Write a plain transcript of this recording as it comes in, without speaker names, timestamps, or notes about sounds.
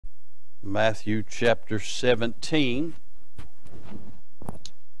Matthew chapter 17.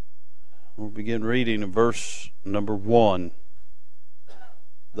 We'll begin reading in verse number 1.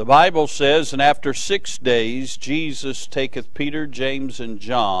 The Bible says, "And after 6 days Jesus taketh Peter, James, and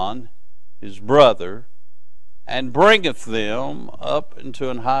John, his brother, and bringeth them up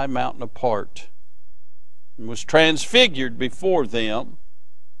into an high mountain apart, and was transfigured before them,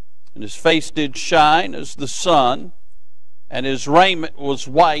 and his face did shine as the sun, and his raiment was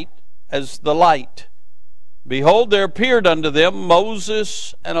white as the light. Behold, there appeared unto them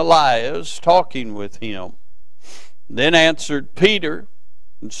Moses and Elias talking with him. Then answered Peter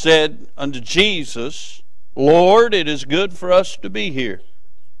and said unto Jesus, Lord, it is good for us to be here.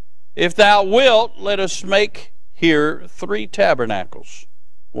 If thou wilt, let us make here 3 tabernacles,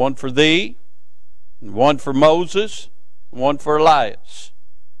 one for thee, and one for Moses, and one for Elias.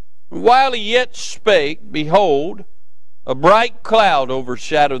 And while he yet spake, behold, a bright cloud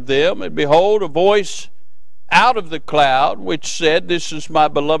overshadowed them, and behold, a voice out of the cloud, which said, This is my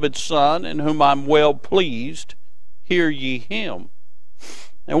beloved Son, in whom I am well pleased. Hear ye him.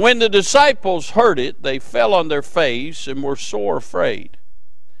 And when the disciples heard it, they fell on their face, and were sore afraid.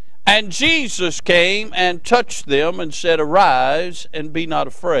 And Jesus came and touched them, and said, Arise, and be not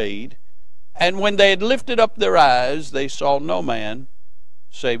afraid. And when they had lifted up their eyes, they saw no man,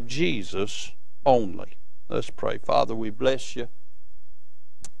 save Jesus only." Let's pray. Father, we bless you.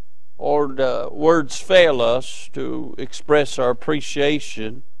 Lord, words fail us to express our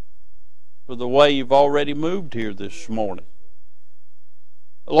appreciation for the way you've already moved here this morning.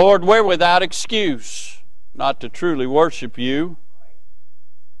 Lord, we're without excuse not to truly worship you.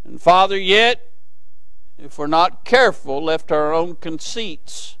 And Father, yet, if we're not careful, left to our own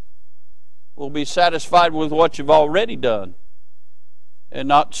conceits, we'll be satisfied with what you've already done and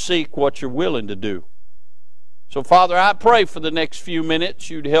not seek what you're willing to do. So, Father, I pray for the next few minutes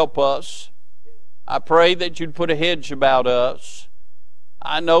you'd help us. I pray that you'd put a hedge about us.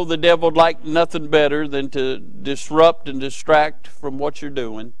 I know the devil'd like nothing better than to disrupt and distract from what you're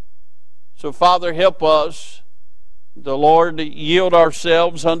doing. So, Father, help us, the Lord, yield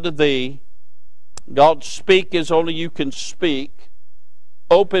ourselves unto thee. God, speak as only you can speak.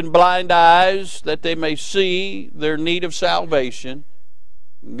 Open blind eyes that they may see their need of salvation.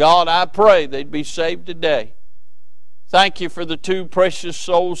 God, I pray they'd be saved today. Thank you for the 2 precious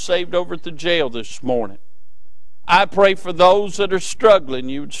souls saved over at the jail this morning. I pray for those that are struggling,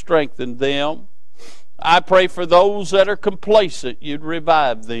 you would strengthen them. I pray for those that are complacent, you'd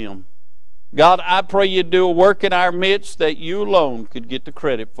revive them. God, I pray you'd do a work in our midst that you alone could get the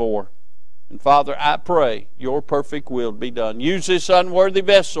credit for. And Father, I pray your perfect will be done. Use this unworthy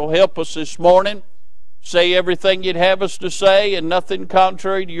vessel. Help us this morning. Say everything you'd have us to say and nothing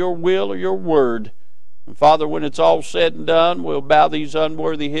contrary to your will or your word. And Father, when it's all said and done, we'll bow these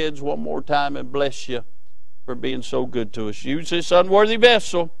unworthy heads one more time and bless you for being so good to us. Use this unworthy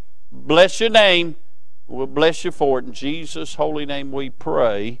vessel. Bless your name. We'll bless you for it. In Jesus' holy name we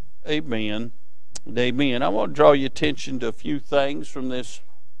pray. Amen and amen. I want to draw your attention to a few things from this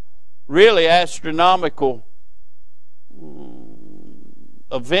really astronomical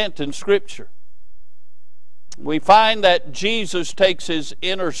event in Scripture. We find that Jesus takes his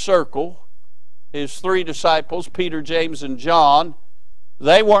inner circle, his 3 disciples, Peter, James, and John.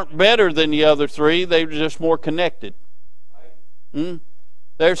 They weren't better than the other 3. They were just more connected.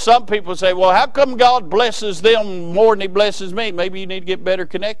 There's some people say, well, how come God blesses them more than he blesses me? Maybe you need to get better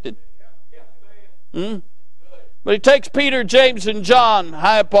connected. But he takes Peter, James, and John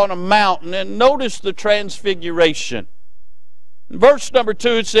high up on a mountain, and notice the transfiguration. In verse number 2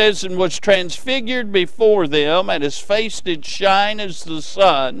 it says, And was transfigured before them, and his face did shine as the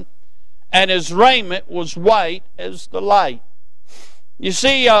sun, and his raiment was white as the light. You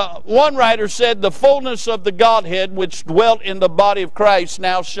see, one writer said, the fullness of the Godhead which dwelt in the body of Christ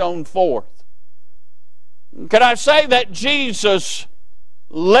now shone forth. Can I say that Jesus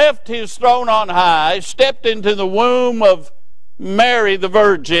left his throne on high, stepped into the womb of Mary the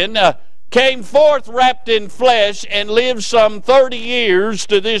Virgin, came forth wrapped in flesh, and lived some 30 years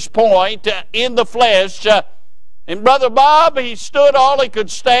to this point in the flesh. And Brother Bob, he stood all he could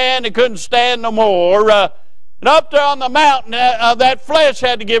stand. He couldn't stand no more. And up there on the mountain, that flesh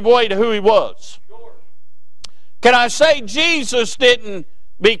had to give way to who he was. Can I say Jesus didn't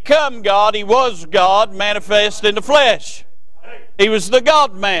become God? He was God manifest in the flesh. He was the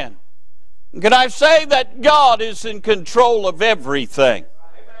God-man. Can I say that God is in control of everything?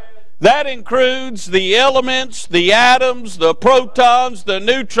 That includes the elements, the atoms, the protons, the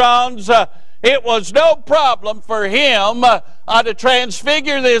neutrons. It was no problem for him to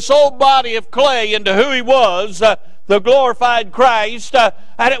transfigure this old body of clay into who he was the glorified Christ,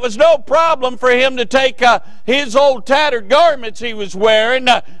 and it was no problem for him to take his old tattered garments he was wearing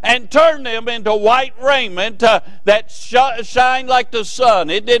and turn them into white raiment that shined like the sun.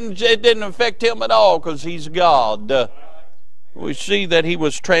 It didn't affect him at all because he's God. We see that he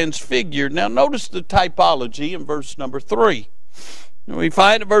was transfigured. Now notice the typology in verse number 3. We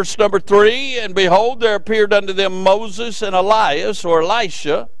find in verse number 3, and behold, there appeared unto them Moses and Elias, or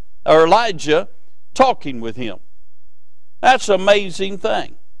Elijah, talking with him. That's an amazing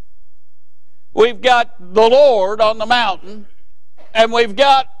thing. We've got the Lord on the mountain, and we've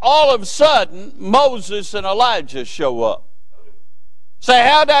got all of a sudden Moses and Elijah show up. Say,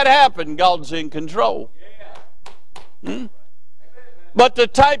 how'd that happen? God's in control. But the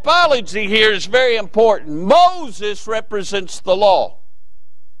typology here is very important. Moses represents the law.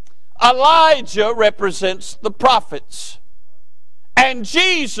 Elijah represents the prophets. And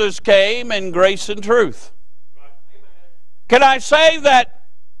Jesus came in grace and truth. Can I say that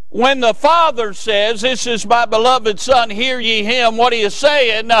when the Father says, "This is my beloved Son, hear ye him," what he is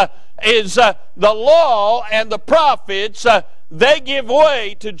saying is the law and the prophets, they give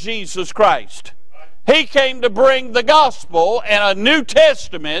way to Jesus Christ. He came to bring the gospel and a New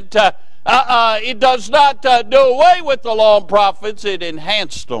Testament. It does not do away with the law and prophets. It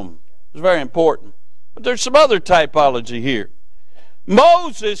enhanced them. It's very important. But there's some other typology here.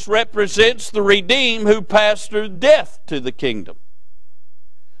 Moses represents the redeemed who passed through death to the kingdom.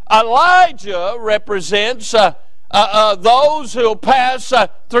 Elijah represents those who will pass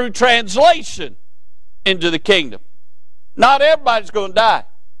through translation into the kingdom. Not everybody's going to die.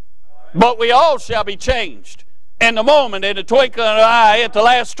 But we all shall be changed in the moment, in the twinkling of an eye, at the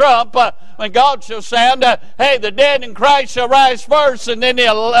last trump, when God shall sound, hey, the dead in Christ shall rise first, and then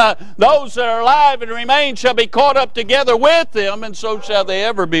those that are alive and remain shall be caught up together with them, and so shall they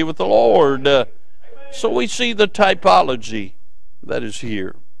ever be with the Lord. So we see the typology that is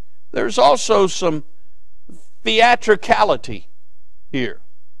here. There's also some theatricality here.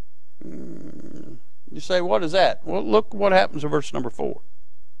 You say, what is that? Well, look what happens in verse number 4.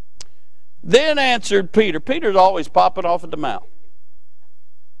 Then answered Peter. Peter's always popping off at the mouth.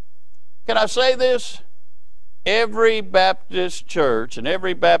 Can I say this? Every Baptist church and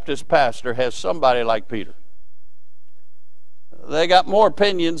every Baptist pastor has somebody like Peter. They got more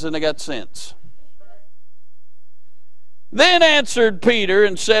opinions than they got sense. Then answered Peter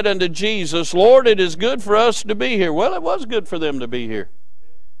and said unto Jesus, Lord, it is good for us to be here. Well, it was good for them to be here.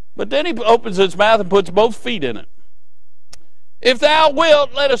 But then he opens his mouth and puts both feet in it. If thou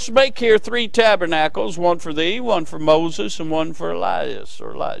wilt, let us make here 3 tabernacles, one for thee, one for Moses, and one for Elias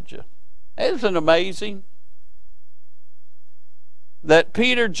or Elijah. Isn't it amazing that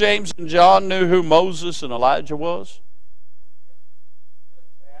Peter, James, and John knew who Moses and Elijah was?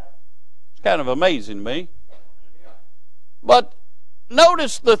 It's kind of amazing to me. But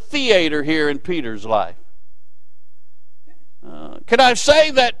notice the theater here in Peter's life. Can I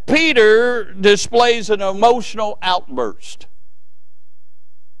say that Peter displays an emotional outburst?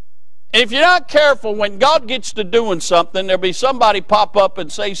 And if you're not careful, when God gets to doing something, there'll be somebody pop up and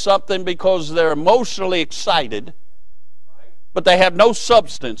say something because they're emotionally excited, but they have no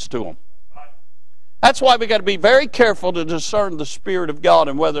substance to them. That's why we got to be very careful to discern the Spirit of God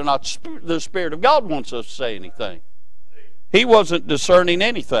and whether or not the Spirit of God wants us to say anything. He wasn't discerning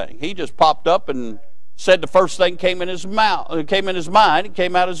anything. He just popped up and said the first thing came in his mouth, came in his mind, it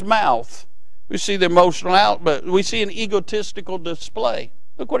came out of his mouth. We see the emotional outburst. We see an egotistical display.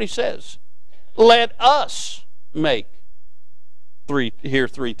 Look what he says. Let us make 3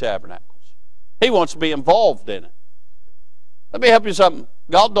 tabernacles. He wants to be involved in it. Let me help you something.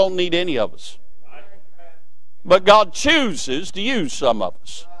 God don't need any of us. But God chooses to use some of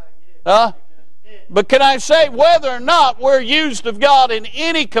us. But can I say, whether or not we're used of God in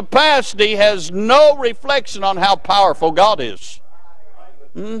any capacity has no reflection on how powerful God is.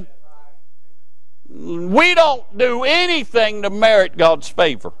 We don't do anything to merit God's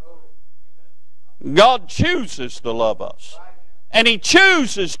favor. God chooses to love us. And He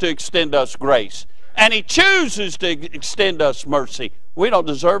chooses to extend us grace. And He chooses to extend us mercy. We don't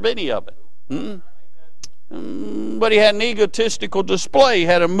deserve any of it. But he had an egotistical display. He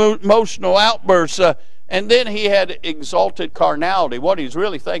had an emotional outburst. And then he had exalted carnality. What he's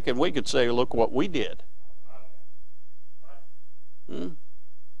really thinking, we could say, look what we did.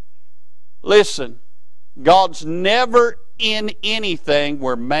 Listen, God's never in anything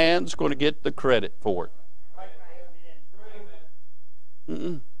where man's going to get the credit for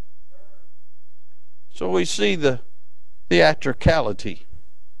it. So we see the theatricality.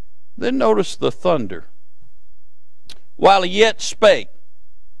 Then notice the thunder. While he yet spake,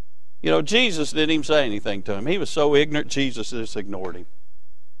 You know, Jesus didn't even say anything to him. He was so ignorant, Jesus just ignored him.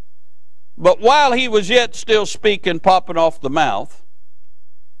 But while he was yet still speaking, popping off the mouth,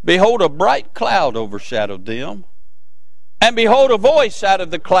 behold, a bright cloud overshadowed them. And behold, a voice out of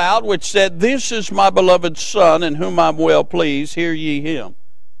the cloud which said, This is my beloved Son, in whom I'm well pleased. Hear ye him.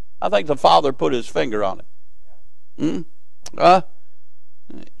 I think the Father put his finger on it.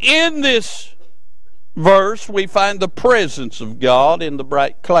 In this verse, we find the presence of God in the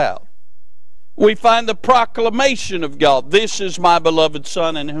bright cloud. We find the proclamation of God. This is my beloved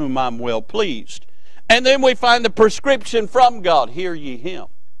Son, in whom I'm well pleased. And then we find the prescription from God. Hear ye him.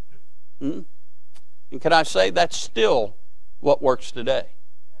 And can I say that's still what works today?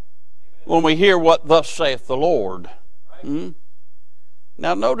 When we hear what thus saith the Lord.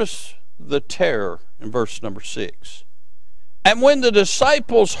 Now notice the terror in verse number 6. And when the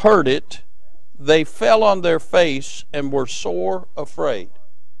disciples heard it, they fell on their face and were sore afraid.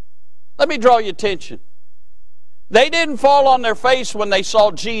 Let me draw your attention. They didn't fall on their face when they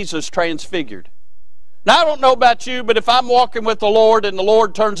saw Jesus transfigured. Now, I don't know about you, but if I'm walking with the Lord and the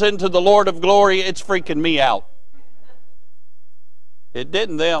Lord turns into the Lord of glory, it's freaking me out. It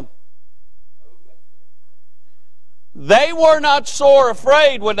didn't them. They were not sore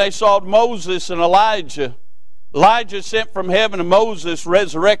afraid when they saw Moses and Elijah. Elijah sent from heaven and Moses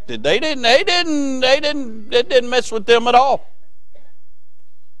resurrected. It didn't mess with them at all.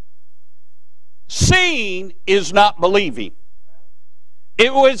 Seeing is not believing.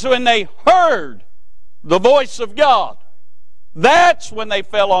 It was when they heard the voice of God. That's when they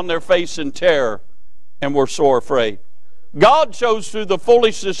fell on their face in terror and were sore afraid. God chose through the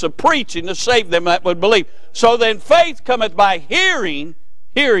foolishness of preaching to save them that would believe. So then faith cometh by hearing,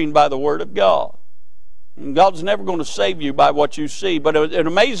 hearing by the word of God. And God's never going to save you by what you see. But it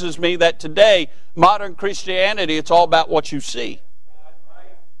amazes me that today, modern Christianity, it's all about what you see.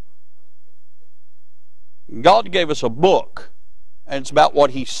 God gave us a book, and it's about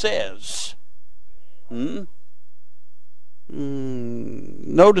what He says.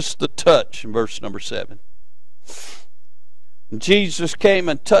 Notice the touch in verse number 7. Jesus came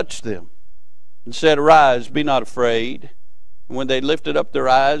and touched them and said, Arise, be not afraid. And when they lifted up their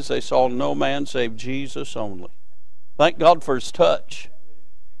eyes, they saw no man save Jesus only. Thank God for His touch.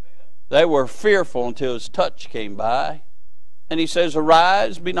 They were fearful until His touch came by. And He says,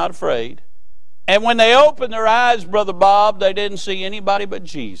 Arise, be not afraid. And when they opened their eyes, Brother Bob, they didn't see anybody but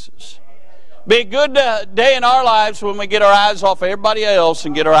Jesus. Be a good day in our lives when we get our eyes off everybody else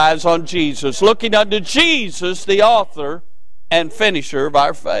and get our eyes on Jesus. Looking unto Jesus, the author and finisher of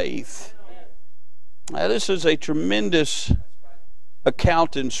our faith. Now, this is a tremendous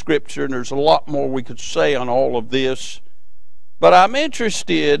account in Scripture, and there's a lot more we could say on all of this. But I'm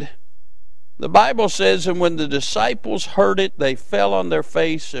interested, the Bible says, and when the disciples heard it, they fell on their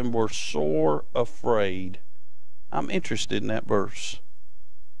face and were sore afraid. I'm interested in that verse.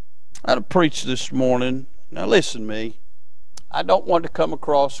 I had to preach this morning. Now listen to me. I don't want to come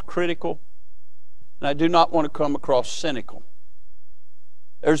across critical, and I do not want to come across cynical.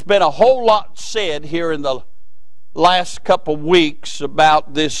 There's been a whole lot said here in the last couple weeks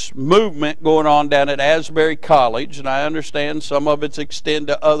about this movement going on down at Asbury College, and I understand some of it's extend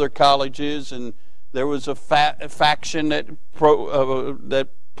to other colleges, and there was a faction that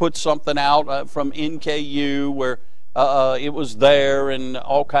put something out from NKU where it was there and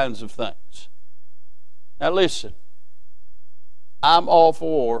all kinds of things. Now listen, I'm all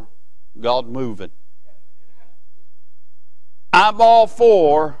for God moving. I'm all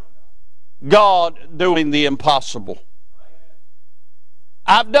for God doing the impossible.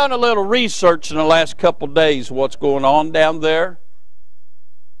 I've done a little research in the last couple of days what's going on down there.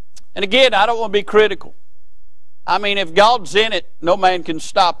 And again, I don't want to be critical. I mean, if God's in it, no man can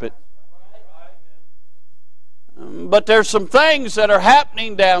stop it. But there's some things that are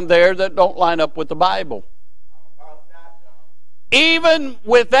happening down there that don't line up with the Bible. Even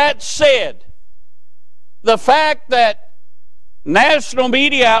with that said, the fact that national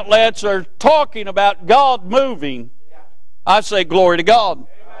media outlets are talking about God moving, I say glory to God.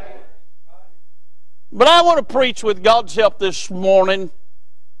 But I want to preach with God's help this morning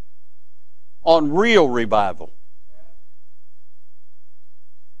on real revival.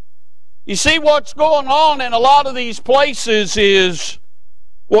 You see, what's going on in a lot of these places is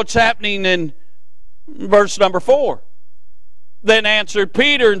what's happening in verse number 4. Then answered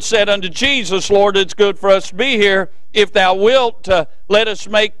Peter and said unto Jesus, Lord, it's good for us to be here. If thou wilt, let us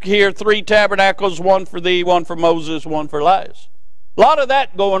make here 3 tabernacles, one for thee, one for Moses, one for Elias. A lot of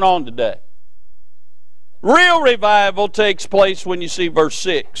that going on today. Real revival takes place when you see verse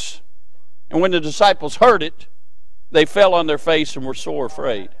 6. And when the disciples heard it, they fell on their face and were sore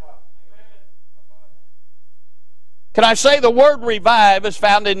afraid. Can I say the word revive is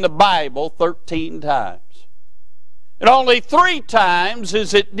found in the Bible 13 times? And only 3 times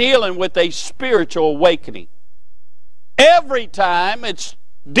is it dealing with a spiritual awakening. Every time it's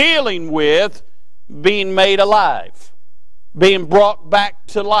dealing with being made alive, being brought back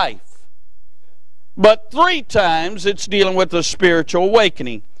to life. But 3 times it's dealing with a spiritual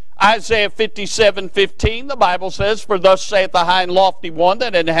awakening. Isaiah 57:15, the Bible says, "For thus saith the high and lofty one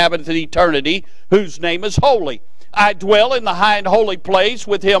that inhabiteth eternity, whose name is holy. I dwell in the high and holy place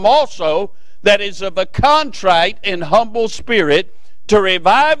with him also that is of a contrite and humble spirit, to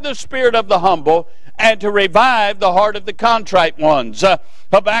revive the spirit of the humble, and to revive the heart of the contrite ones."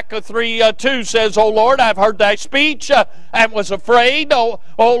 Habakkuk 3:2 says, "O Lord, I've heard thy speech and was afraid. O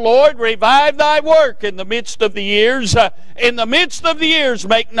Lord, revive thy work in the midst of the years. In the midst of the years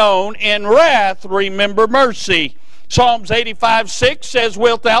make known, in wrath remember mercy." Psalms 85:6 says,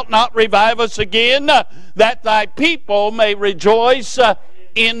 "Wilt thou not revive us again, that thy people may rejoice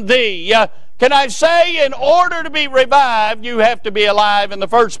in thee?" Can I say, in order to be revived, you have to be alive in the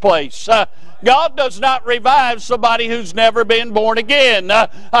first place. God does not revive somebody who's never been born again.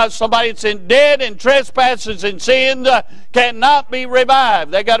 Somebody that's dead in trespasses and sins cannot be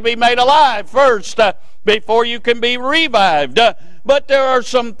revived. They got to be made alive first before you can be revived. But there are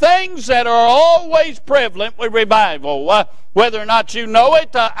some things that are always prevalent with revival. Whether or not you know it,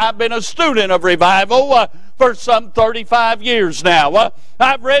 I've been a student of revival for some 35 years now.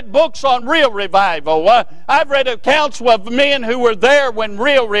 I've read books on real revival. I've read accounts of men who were there when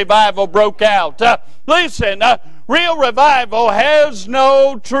real revival broke out. Listen, real revival has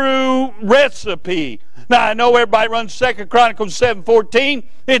no true recipe. Now, I know everybody runs 2 Chronicles 7:14.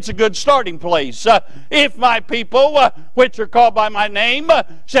 It's a good starting place. "If my people, which are called by my name,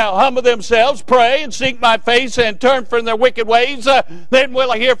 shall humble themselves, pray, and seek my face, and turn from their wicked ways, then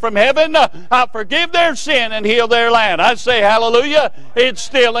will I hear from heaven, I'll forgive their sin and heal their land." I say hallelujah. It's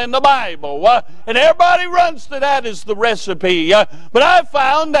still in the Bible. And everybody runs to that as the recipe. But I've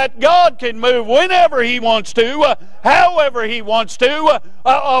found that God can move whenever He wants to, however He wants to,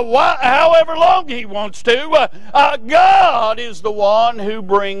 however long He wants to. God is the one who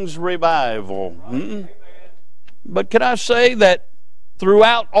brings revival. But can I say that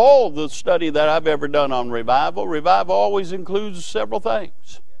throughout all the study that I've ever done on revival, revival always includes several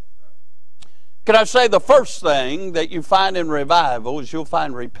things. Can I say the first thing that you find in revival is you'll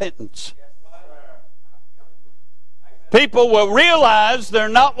find repentance. People will realize they're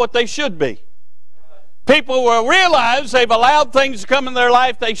not what they should be. People will realize they've allowed things to come in their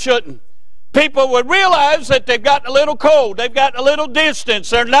life they shouldn't. People would realize that they've gotten a little cold. They've gotten a little distance.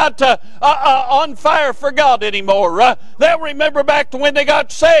 They're not on fire for God anymore. They'll remember back to when they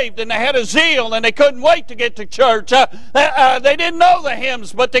got saved and they had a zeal and they couldn't wait to get to church. They didn't know the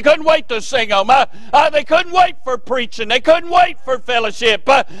hymns, but they couldn't wait to sing them. They couldn't wait for preaching. They couldn't wait for fellowship.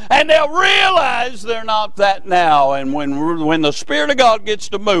 And they'll realize they're not that now. And when the Spirit of God gets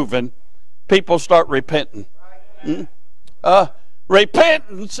to moving, people start repenting.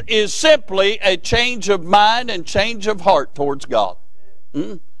 Repentance is simply a change of mind and change of heart towards God.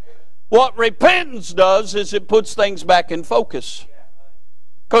 What repentance does is it puts things back in focus.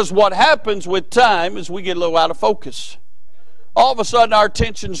 Because what happens with time is we get a little out of focus. All of a sudden our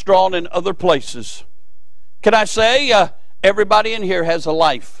attention's drawn in other places. Can I say, everybody in here has a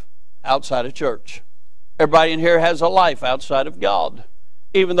life outside of church. Everybody in here has a life outside of God.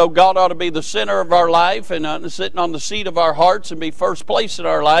 Even though God ought to be the center of our life and sitting on the seat of our hearts and be first place in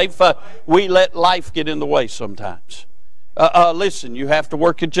our life, we let life get in the way sometimes. Listen, you have to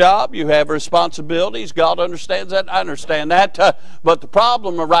work a job. You have responsibilities. God understands that. I understand that. But the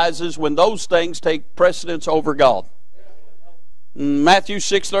problem arises when those things take precedence over God. Matthew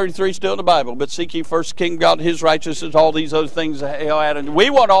 6:33 still in the Bible. "But seek ye first the kingdom of God and His righteousness, all these other things." We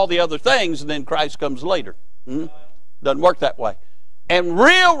want all the other things, and then Christ comes later. Doesn't work that way. And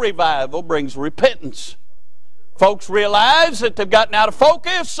real revival brings repentance. Folks realize that they've gotten out of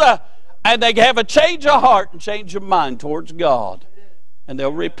focus and they have a change of heart and change of mind towards God. And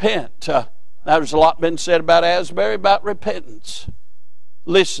they'll repent. Now there's a lot been said about Asbury about repentance.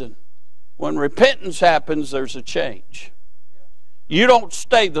 Listen, when repentance happens, there's a change. You don't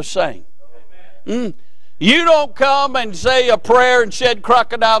stay the same. You don't come and say a prayer and shed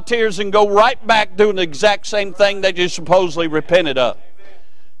crocodile tears and go right back doing the exact same thing that you supposedly repented of.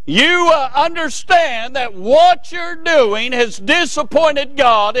 You understand that what you're doing has disappointed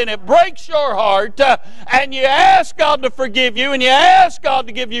God and it breaks your heart, and you ask God to forgive you and you ask God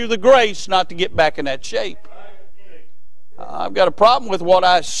to give you the grace not to get back in that shape. I've got a problem with what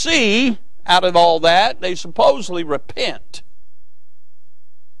I see out of all that. They supposedly repent,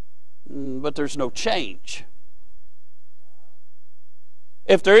 but there's no change.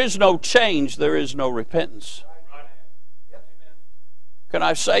 If there is no change, there is no repentance. Can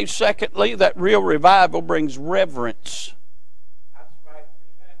I say, secondly, that real revival brings reverence?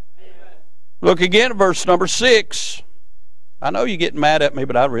 Look again at verse number 6. I know you're getting mad at me,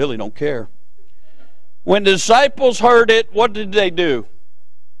 but I really don't care. When the disciples heard it, what did they do?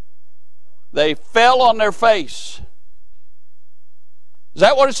 They fell on their face. Is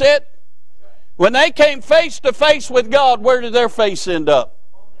that what it said? When they came face to face with God, where did their face end up?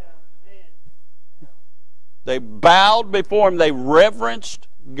 They bowed before Him. They reverenced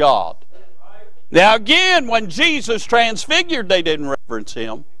God. Now again, when Jesus transfigured, they didn't reverence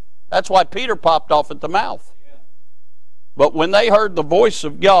Him. That's why Peter popped off at the mouth. But when they heard the voice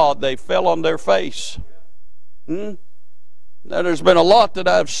of God, they fell on their face. Now there's been a lot that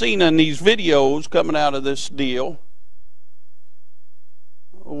I've seen in these videos coming out of this deal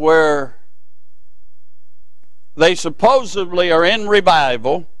where they supposedly are in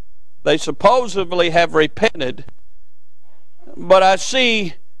revival. They supposedly have repented. But I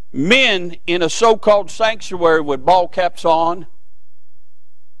see men in a so-called sanctuary with ball caps on.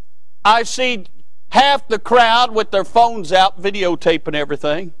 I see half the crowd with their phones out videotaping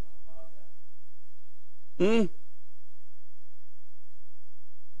everything.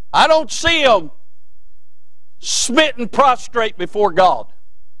 I don't see them smitten prostrate before God.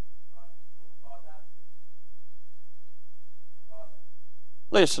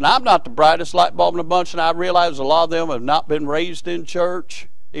 Listen, I'm not the brightest light bulb in the bunch, and I realize a lot of them have not been raised in church,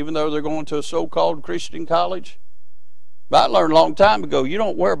 even though they're going to a so-called Christian college. But I learned a long time ago, you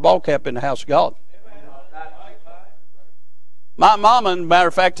don't wear a ball cap in the house of God. My mama, as a matter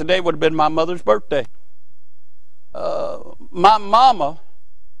of fact, today would have been my mother's birthday. My mama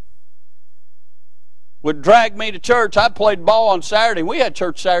would drag me to church. I played ball on Saturday. We had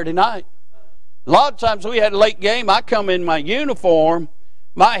church Saturday night. A lot of times we had a late game. I come in my uniform,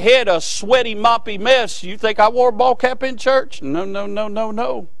 my head a sweaty, moppy mess. You think I wore a ball cap in church?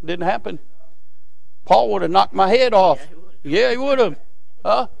 No. Didn't happen. Paul would have knocked my head off. Yeah, he would have.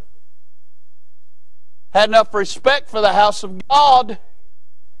 Huh? Had enough respect for the house of God.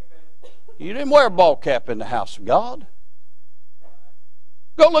 You didn't wear a ball cap in the house of God.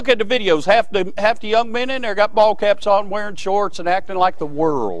 Go look at the videos. Half the young men in there got ball caps on, wearing shorts and acting like the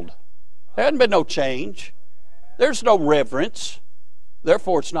world. There hasn't been no change. There's no reverence.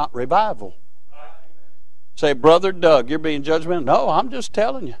 Therefore, it's not revival. Say, Brother Doug, you're being judgmental. No, I'm just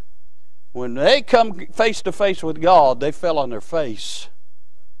telling you. When they come face to face with God, they fell on their face.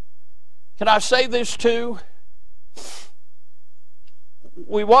 Can I say this too?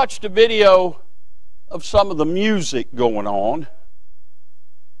 We watched a video of some of the music going on,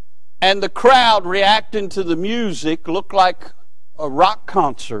 and the crowd reacting to the music looked like a rock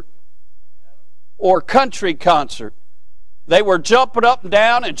concert or country concert. They were jumping up and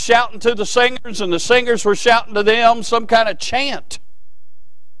down and shouting to the singers, and the singers were shouting to them some kind of chant.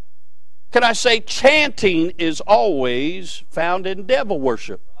 Can I say chanting is always found in devil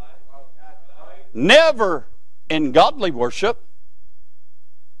worship? Never in godly worship.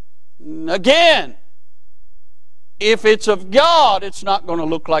 Again, if it's of God, it's not going to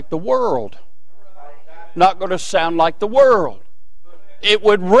look like the world. Not going to sound like the world. It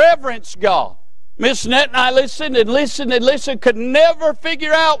would reverence God. Miss Nett and I listened and listened and listened, could never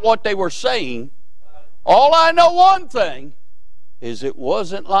figure out what they were saying. All I know one thing is it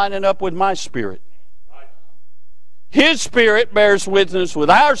wasn't lining up with my spirit. His Spirit bears witness with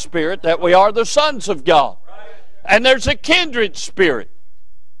our spirit that we are the sons of God. And there's a kindred spirit.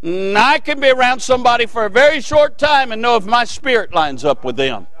 And I can be around somebody for a very short time and know if my spirit lines up with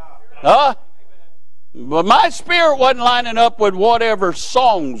them. But my spirit wasn't lining up with whatever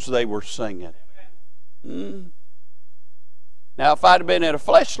songs they were singing. Now, if I'd have been in a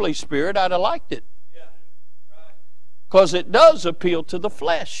fleshly spirit, I'd have liked it. Because it does appeal to the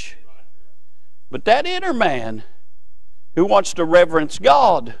flesh. But that inner man who wants to reverence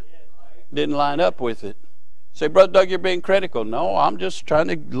God didn't line up with it. Say, Brother Doug, you're being critical. No, I'm just trying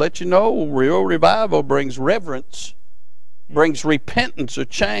to let you know real revival brings reverence, brings repentance or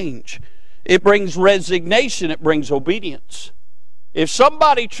change. It brings resignation. It brings obedience. If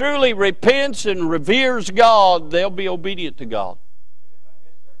somebody truly repents and reveres God, they'll be obedient to God.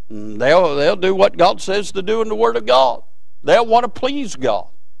 They'll do what God says to do in the Word of God. They'll want to please God.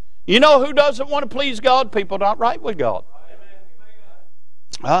 You know who doesn't want to please God? People not right with God.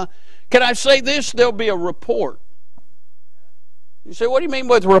 Can I say this? There'll be a report. You say, what do you mean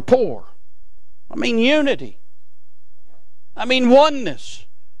with rapport? I mean unity. I mean oneness.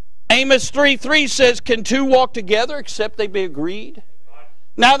 Amos 3:3 says, can two walk together except they be agreed?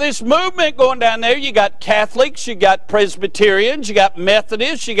 Now this movement going down there, you got Catholics, you got Presbyterians, you got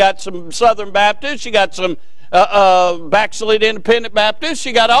Methodists, you got some Southern Baptists, you got some backslid Independent Baptists,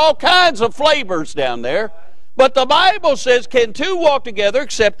 you got all kinds of flavors down there. But the Bible says, can two walk together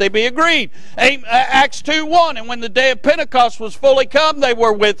except they be agreed? Acts 2:1, and when the day of Pentecost was fully come, they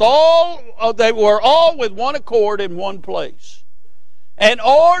were all with one accord in one place. In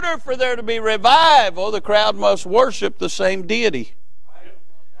order for there to be revival, the crowd must worship the same deity.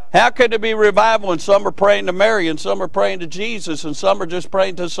 How could there be revival when some are praying to Mary and some are praying to Jesus and some are just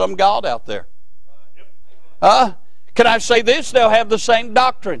praying to some God out there? Huh? Can I say this? They'll have the same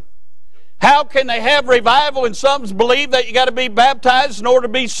doctrine. How can they have revival and some believe that you got to be baptized in order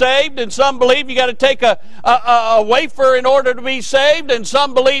to be saved, and some believe you got to take a wafer in order to be saved, and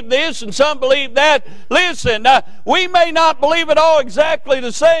some believe this and some believe that? Listen, we may not believe it all exactly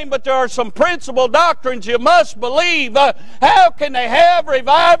the same, but there are some principal doctrines you must believe. How can they have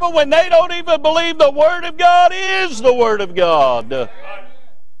revival when they don't even believe the Word of God is the Word of God?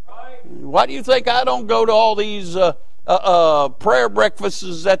 Why do you think I don't go to all these prayer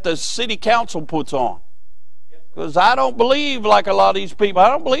breakfasts that the city council puts on? Because I don't believe like a lot of these people. I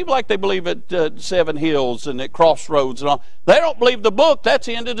don't believe like they believe at Seven Hills and at Crossroads and all. They don't believe the book. That's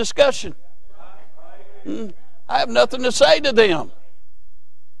the end of discussion. I have nothing to say to them.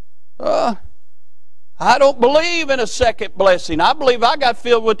 I don't believe in a second blessing. I believe I got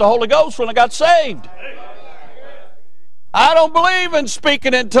filled with the Holy Ghost when I got saved. I don't believe in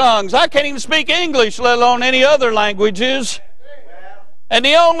speaking in tongues. I can't even speak English, let alone any other languages. And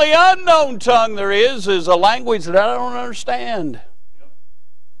the only unknown tongue there is a language that I don't understand.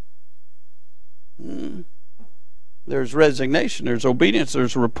 There's resignation, there's obedience,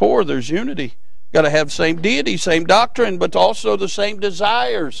 there's rapport, there's unity. Got to have same deity, same doctrine, but also the same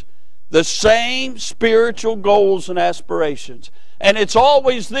desires, the same spiritual goals and aspirations. And it's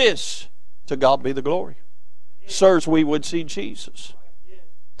always this: to God be the glory. Sirs, we would see Jesus.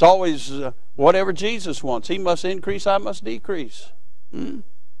 It's always whatever Jesus wants. He must increase, I must decrease. Can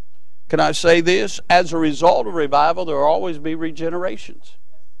I say this? As a result of revival, there will always be regenerations.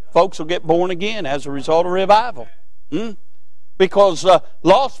 Folks will get born again as a result of revival. Because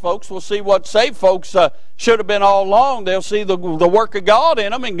lost folks will see what saved folks should have been all along. They'll see the work of God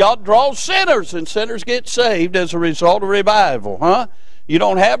in them, and God draws sinners, and sinners get saved as a result of revival. You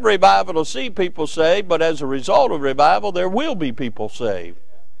don't have revival to see people saved, but as a result of revival, there will be people saved.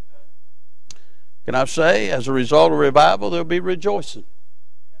 Can I say, as a result of revival, there will be rejoicing?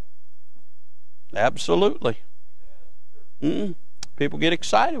 Absolutely. People get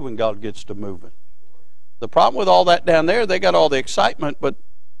excited when God gets to moving. The problem with all that down there, they got all the excitement, but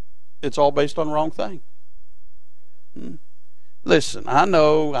it's all based on the wrong thing. Listen, I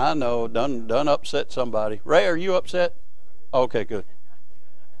know, done upset somebody. Ray, are you upset? Okay, good.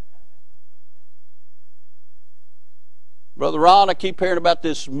 Brother Ron, I keep hearing about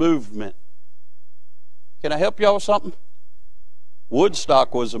this movement. Can I help y'all with something?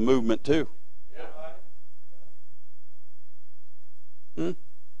 Woodstock was a movement too.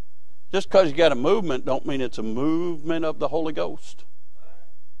 Just because you got a movement don't mean it's a movement of the Holy Ghost.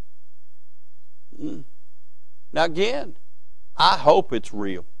 Now again, I hope it's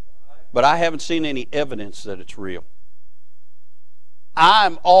real, but I haven't seen any evidence that it's real.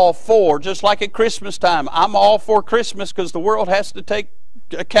 I'm all for, just like at Christmas time, I'm all for Christmas because the world has to take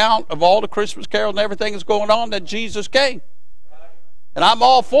account of all the Christmas carols and everything that's going on, that Jesus came. And I'm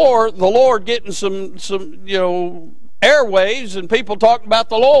all for the Lord getting some airwaves and people talking about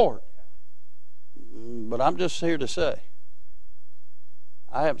the Lord. But I'm just here to say,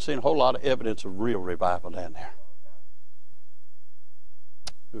 I haven't seen a whole lot of evidence of real revival down there.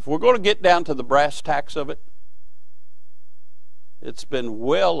 If we're going to get down to the brass tacks of it, it's been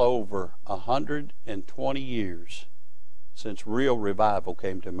well over 120 years since real revival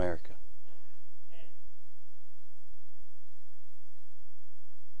came to America.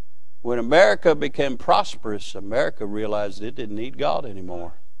 When America became prosperous, America realized it didn't need God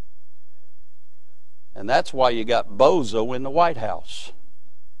anymore. And that's why you got Bozo in the White House.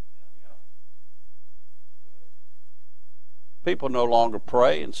 People no longer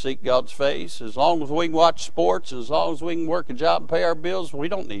pray and seek God's face. As long as we can watch sports, as long as we can work a job and pay our bills, we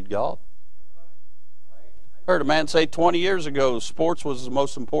don't need God. I heard a man say 20 years ago sports was the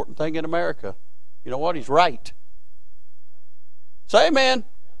most important thing in America. You know what? He's right. Say amen.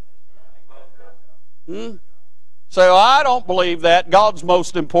 Say, oh, I don't believe that. God's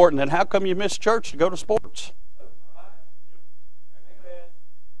most important. Then how come you miss church to go to sports?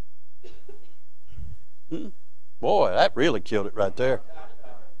 Boy, that really killed it right there.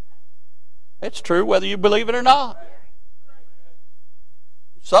 It's true whether you believe it or not.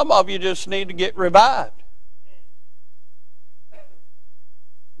 Some of you just need to get revived.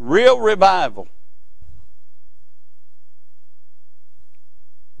 Real revival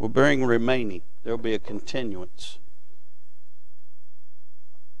will bring remaining. There will be a continuance.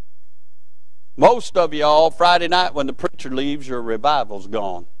 Most of y'all, Friday night when the preacher leaves, your revival's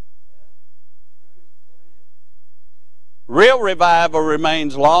gone. Real revival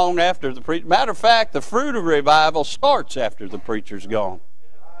remains long after the preacher. Matter of fact, the fruit of revival starts after the preacher's gone.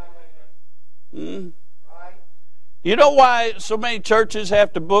 You know why so many churches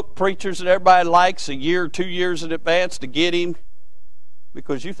have to book preachers that everybody likes a year or 2 years in advance to get him?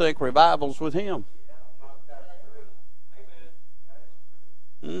 Because you think revival's with him.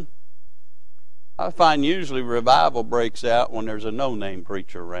 I find usually revival breaks out when there's a no-name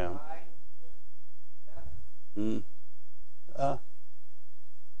preacher around. The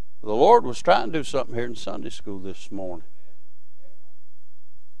Lord was trying to do something here in Sunday school this morning.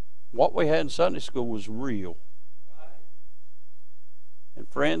 What we had in Sunday school was real. And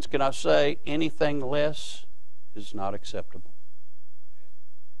friends, can I say, anything less is not acceptable.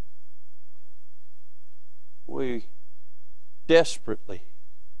 We desperately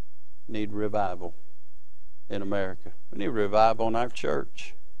need revival in America. We need revival in our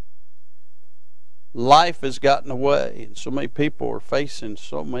church. Life has gotten away, and so many people are facing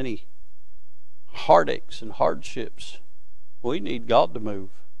so many heartaches and hardships. We need God to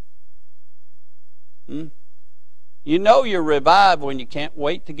move. You know you're revived when you can't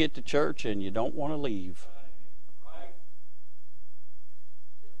wait to get to church and you don't want to leave.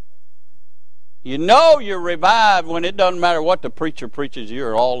 You know you're revived when it doesn't matter what the preacher preaches,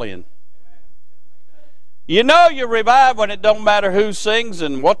 you're all in. You know you're revived when it don't matter who sings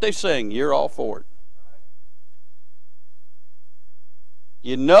and what they sing, you're all for it.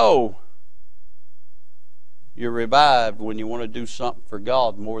 You know you're revived when you want to do something for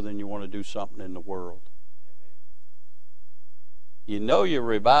God more than you want to do something in the world. You know you're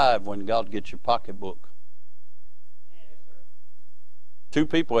revived when God gets your pocketbook. 2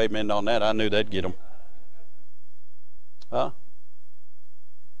 people amen on that. I knew that'd get them. Huh?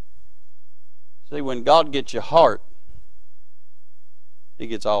 See, when God gets your heart, He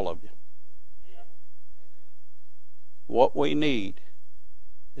gets all of you. What we need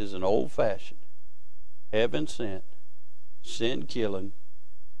is an old-fashioned, heaven-sent, sin-killing,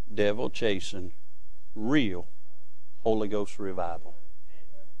 devil-chasing, real Holy Ghost revival.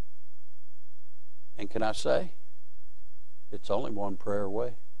 And can I say, it's only one prayer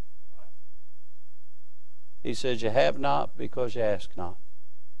away. He says, you have not because you ask not.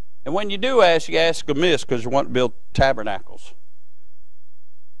 And when you do ask, you ask amiss because you want to build tabernacles.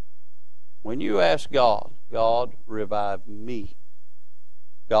 When you ask God, God, revive me.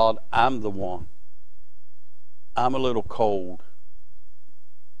 God, I'm the one. I'm a little cold.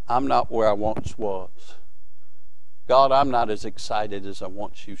 I'm not where I once was. God, I'm not as excited as I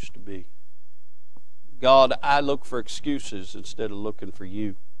once used to be. God, I look for excuses instead of looking for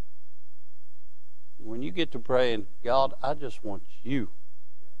you. When you get to praying, God, I just want you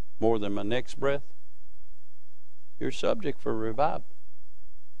more than my next breath, you're subject for revival.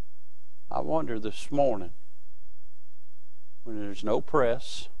 I wonder this morning, when there's no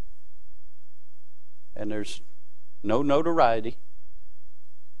press and there's no notoriety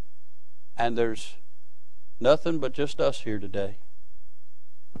and there's nothing but just us here today,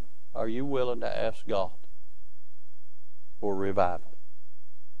 are you willing to ask God for revival?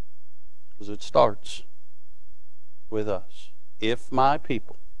 Because it starts with us. If my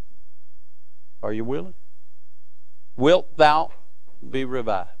people, are you willing? Wilt thou be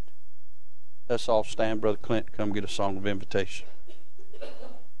revived? Let's all stand. Brother Clint, come get a song of invitation.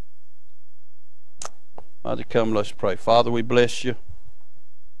 Father, come, let's pray. Father, we bless you.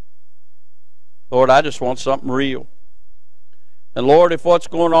 Lord, I just want something real. And Lord, if what's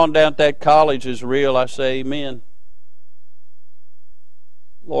going on down at that college is real, I say amen.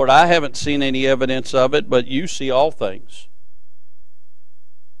 Lord, I haven't seen any evidence of it, but you see all things.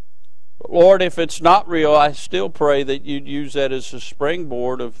 But Lord, if it's not real, I still pray that you'd use that as a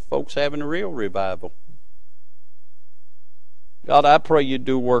springboard of folks having a real revival. God, I pray you'd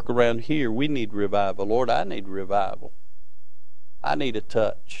do work around here. We need revival. Lord, I need revival. I need a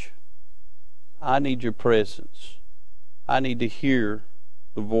touch. I need your presence. I need to hear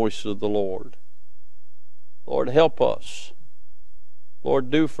the voice of the Lord. Lord, help us. Lord,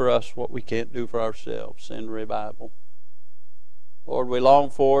 do for us what we can't do for ourselves. Send revival. Lord, we long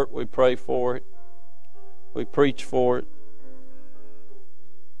for it. We pray for it. We preach for it.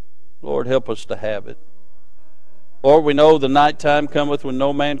 Lord, help us to have it. Lord, we know the nighttime cometh when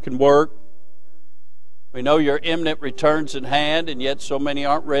no man can work. We know your imminent return's in hand, and yet so many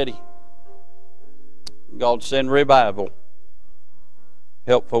aren't ready. God, send revival.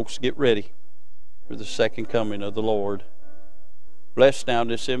 Help folks get ready for the second coming of the Lord. Bless now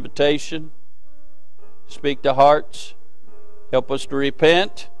this invitation. Speak to hearts. Help us to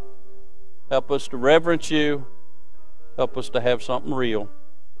repent. Help us to reverence you. Help us to have something real.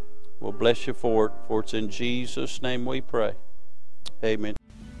 We'll bless you for it, for it's in Jesus' name we pray. Amen.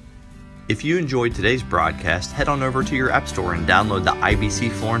 If you enjoyed today's broadcast, head on over to your app store and download the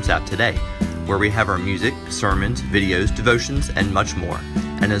IBC Florence app today, where we have our music, sermons, videos, devotions, and much more.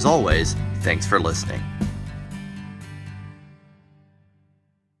 And as always, thanks for listening.